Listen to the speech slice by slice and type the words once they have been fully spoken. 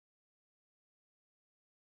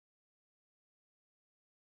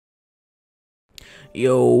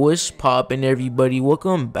Yo, what's poppin', everybody?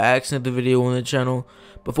 Welcome back to another video on the channel.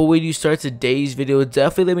 Before we do start today's video,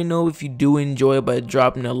 definitely let me know if you do enjoy it by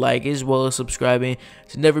dropping a like as well as subscribing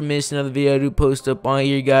to never miss another video I do post up on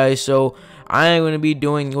here, guys. So I am going to be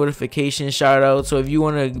doing notification shout out. So if you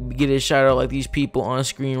want to get a shout out like these people on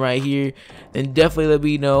screen right here, then definitely let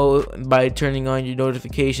me know by turning on your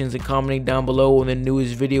notifications and commenting down below on the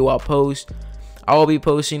newest video I'll post. I'll be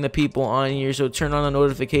posting the people on here, so turn on the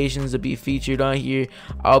notifications to be featured on here.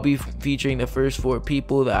 I'll be featuring the first 4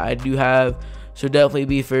 people that I do have, so definitely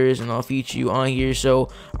be first and I'll feature you on here. So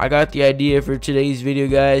I got the idea for today's video,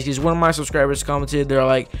 guys, because one of my subscribers commented, they're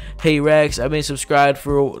like, hey Rex, I've been subscribed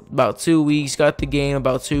for about 2 weeks, got the game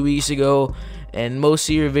about 2 weeks ago, and most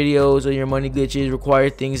of your videos or your money glitches require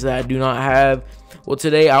things that I do not have. Well,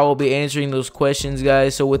 today I will be answering those questions,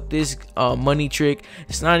 guys. So with this money trick,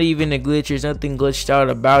 it's not even a glitch, there's nothing glitched out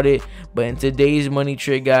about it. But in today's money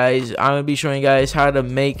trick, guys, I'm gonna be showing you guys how to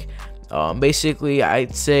make basically,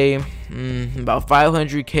 I'd say about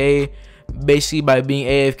 500k basically by being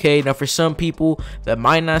AFK. Now for some people that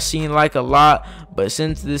might not seem like a lot, but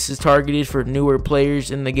since this is targeted for newer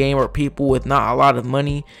players in the game or people with not a lot of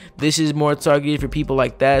money, this is more targeted for people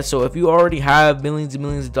like that. So if you already have millions and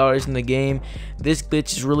millions of dollars in the game, this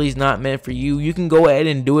glitch is really not meant for you. You can go ahead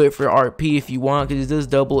and do it for RP if you want, because it does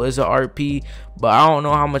double as a RP, but I don't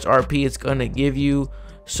know how much RP it's gonna give you.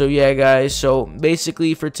 So yeah, guys, so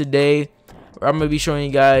basically for today I'm gonna be showing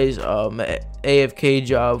you guys AFK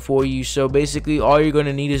job for you. So basically all you're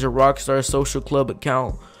gonna need is a Rockstar Social Club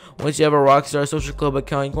account. Once you have a Rockstar Social Club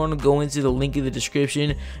account, you're going to go into the link in the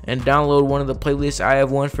description and download one of the playlists. I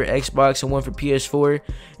have one for Xbox and one for PS4.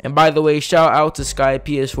 And by the way, shout out to Sky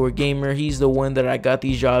PS4 Gamer. He's the one that I got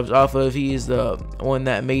these jobs off of. He is the one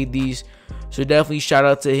that made these. So definitely shout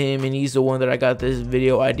out to him, and he's the one that I got this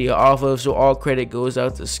video idea off of. So all credit goes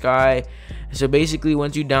out to Sky. So basically,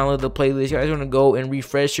 once you download the playlist, you guys want to go and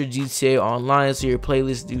refresh your GTA Online so your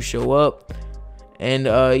playlists do show up. And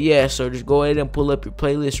yeah, so just go ahead and pull up your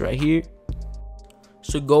playlist right here.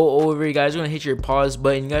 So go over, you guys want to hit your pause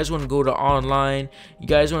button, you guys want to go to online, you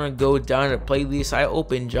guys want to go down to playlist. I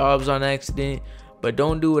opened jobs on accident, but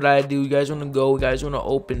don't do what I do. You guys want to go, you guys want to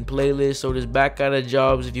open playlist. So just back out of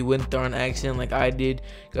jobs if you went there on accident like I did.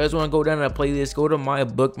 You guys want to go down to playlist, go to my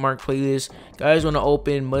bookmark playlist. You guys want to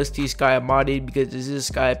open Musty Sky Modded, because this is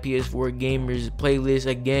Sky PS4 Gamers playlist.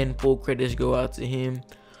 Again, full credits go out to him.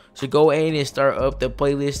 So go ahead and start up the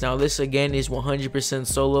playlist. Now this again is 100%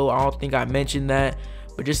 solo. I don't think I mentioned that,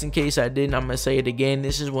 but just in case I didn't, I'm gonna say it again.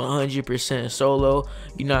 This is 100% solo.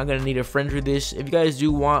 You're not gonna need a friend for this. If you guys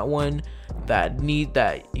do want one that you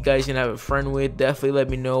guys can have a friend with, definitely let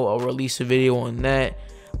me know. I'll release a video on that.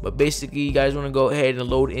 But basically, you guys want to go ahead and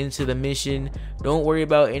load into the mission. Don't worry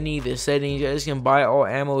about any of the settings. You guys can buy all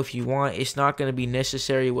ammo if you want. It's not going to be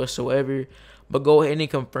necessary whatsoever. But go ahead and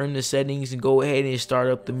confirm the settings and go ahead and start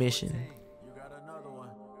up the mission.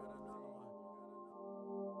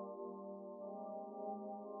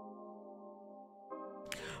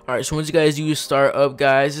 Alright, so once you guys do start up,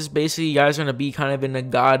 guys, this basically you guys are gonna be kind of in a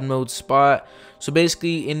god mode spot. So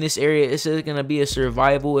basically in this area, this is gonna be a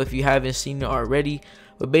survival if you haven't seen it already.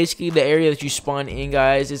 But basically the area that you spawn in,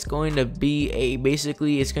 guys, it's going to be a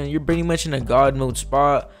you're pretty much in a god mode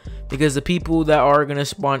spot, because the people that are gonna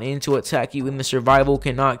spawn in to attack you in the survival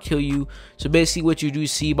cannot kill you. So basically what you do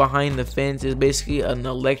see behind the fence is basically an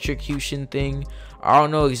electrocution thing. I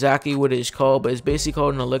don't know exactly what it's called, but it's basically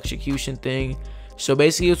called an electrocution thing. So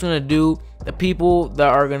basically what's gonna do, the people that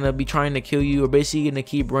are gonna be trying to kill you are basically gonna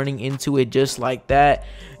keep running into it just like that,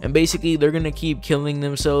 and basically they're gonna keep killing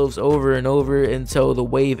themselves over and over until the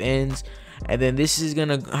wave ends. And then this is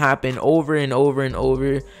gonna happen over and over and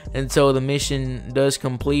over until the mission does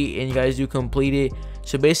complete and you guys do complete it.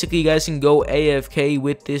 So basically you guys can go AFK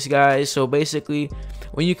with this, guys. So basically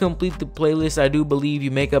when you complete the playlist, I do believe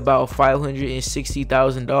you make about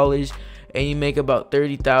 $560,000, and you make about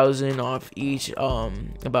 30,000 off each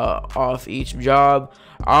off each job.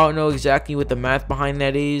 I don't know exactly what the math behind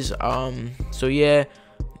that is. So yeah,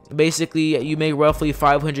 basically you make roughly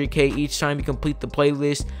 500k each time you complete the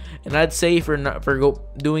playlist. And I'd say for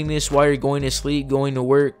doing this while you're going to sleep, going to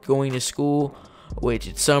work, going to school, which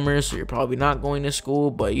it's summer so you're probably not going to school,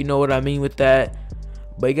 but you know what I mean with that.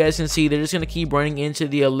 But you guys can see they're just gonna keep running into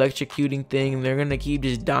the electrocuting thing, and they're gonna keep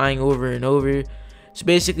just dying over and over. So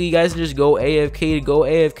basically, you guys can just go AFK. To go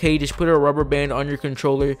AFK, just put a rubber band on your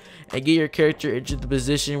controller and get your character into the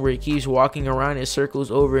position where it keeps walking around in circles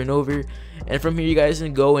over and over. And from here, you guys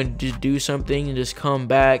can go and just do something and just come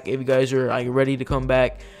back if you guys are like ready to come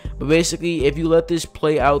back. But basically, if you let this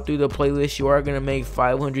play out through the playlist, you are gonna make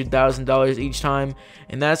 $500,000 each time,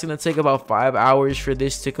 and that's gonna take about 5 hours for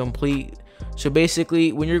this to complete. So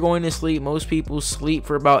basically, when you're going to sleep, most people sleep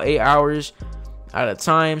for about 8 hours at a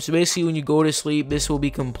time. So basically, when you go to sleep, this will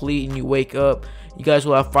be complete, and you wake up, you guys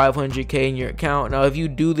will have 500k in your account. Now if you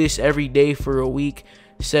do this every day for a week,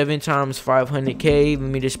 7 times 500k, let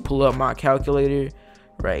me just pull up my calculator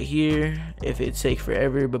right here if it takes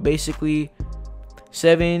forever, but basically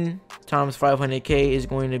 7 times 500k is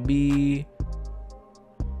going to be,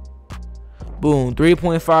 boom,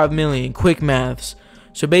 3.5 million. Quick maths.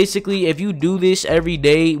 So basically, if you do this every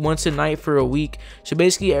day, once a night for a week, so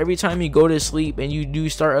basically every time you go to sleep and you do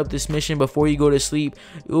start up this mission before you go to sleep,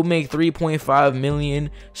 it will make 3.5 million.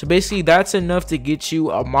 So basically, that's enough to get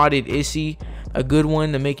you a modded Issy, a good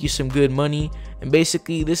one to make you some good money. And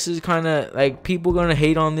basically, this is kind of like, people gonna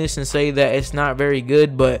hate on this and say that it's not very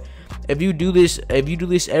good, but if you do this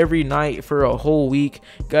every night for a whole week,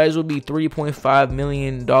 guys will be $3.5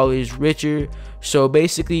 million richer. So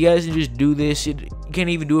basically, you guys can just do this. You can't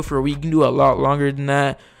even do it for a week, you can do a lot longer than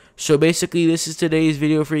that. So basically, this is today's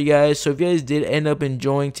video for you guys. So if you guys did end up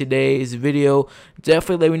enjoying today's video,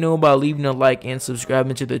 definitely let me know by leaving a like and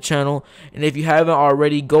subscribing to the channel. And if you haven't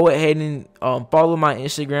already, go ahead and follow my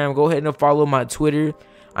Instagram, go ahead and follow my Twitter.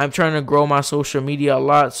 I'm trying to grow my social media a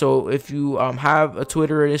lot, so if you have a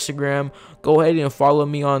Twitter or Instagram, go ahead and follow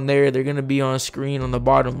me on there. They're gonna be on screen on the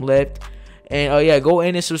bottom left. And yeah, go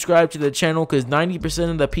in and subscribe to the channel, because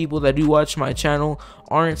 90% of the people that do watch my channel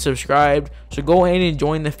aren't subscribed. So go ahead and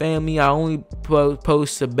join the family. I only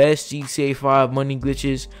post the best GTA 5 money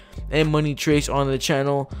glitches and money tricks on the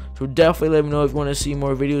channel. So definitely let me know if you want to see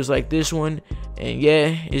more videos like this one. And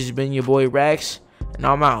yeah, it's been your boy Rax, and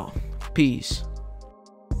I'm out. Peace.